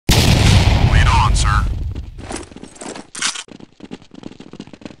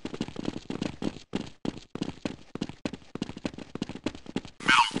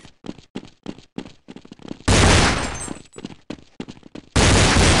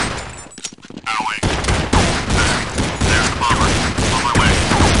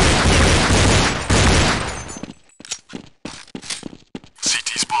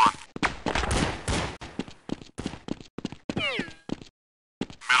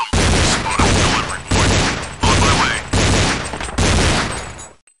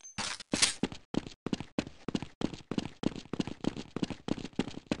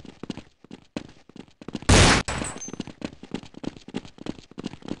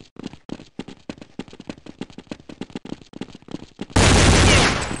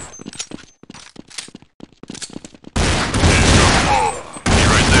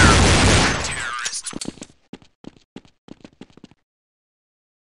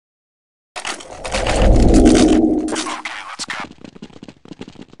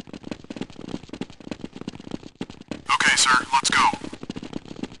sir. Let's go.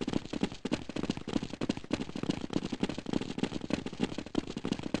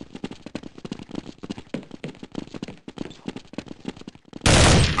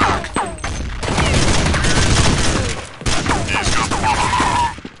 He's got the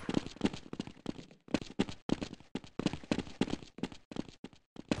bomb.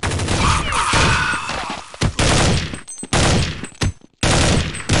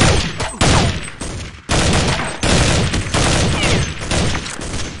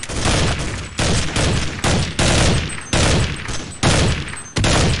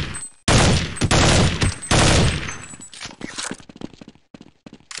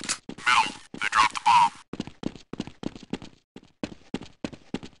 They dropped the bomb.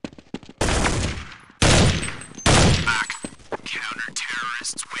 Back.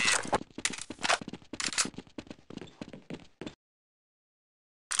 Counter-terrorists win.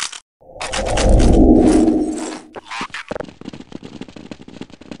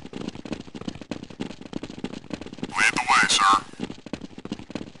 Lead the way, sir.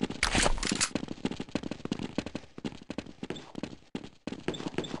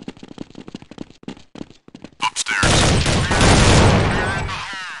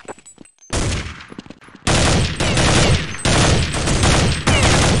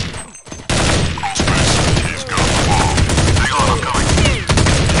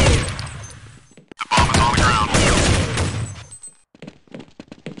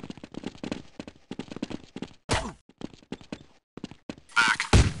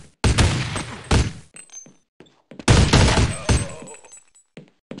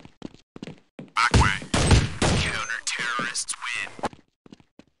 Counter-terrorists win.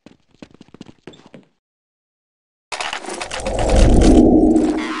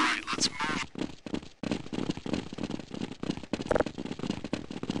 Alright, let's move.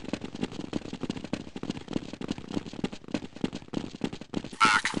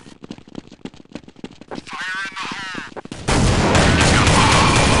 Back. Fire in the hole. He's got the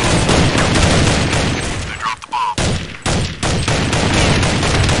bomb. They dropped the bomb.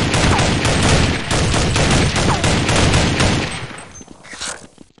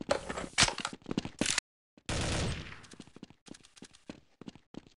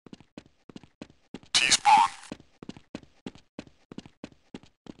 T-spawn.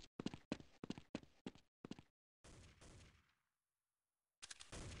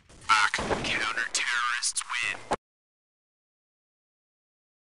 Back. Counter-terrorists win.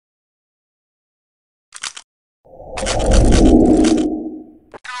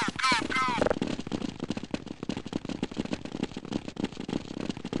 Go.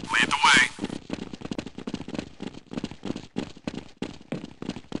 Lead the way.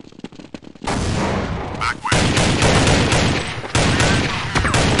 Back way.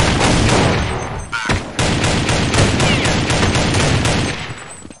 Back.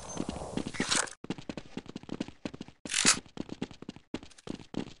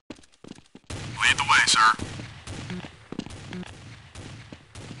 Lead the way, sir.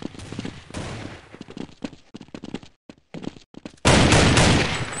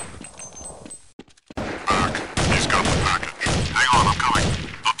 Back. He's got the package. Hang on, I'm coming.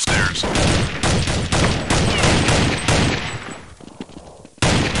 Upstairs.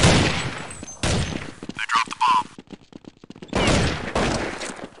 They dropped the bomb.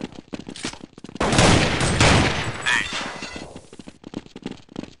 Hey.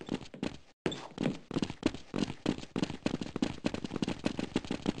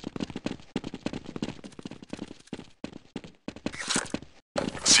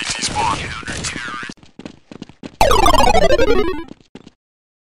 CT spawn. Counter-terrorist.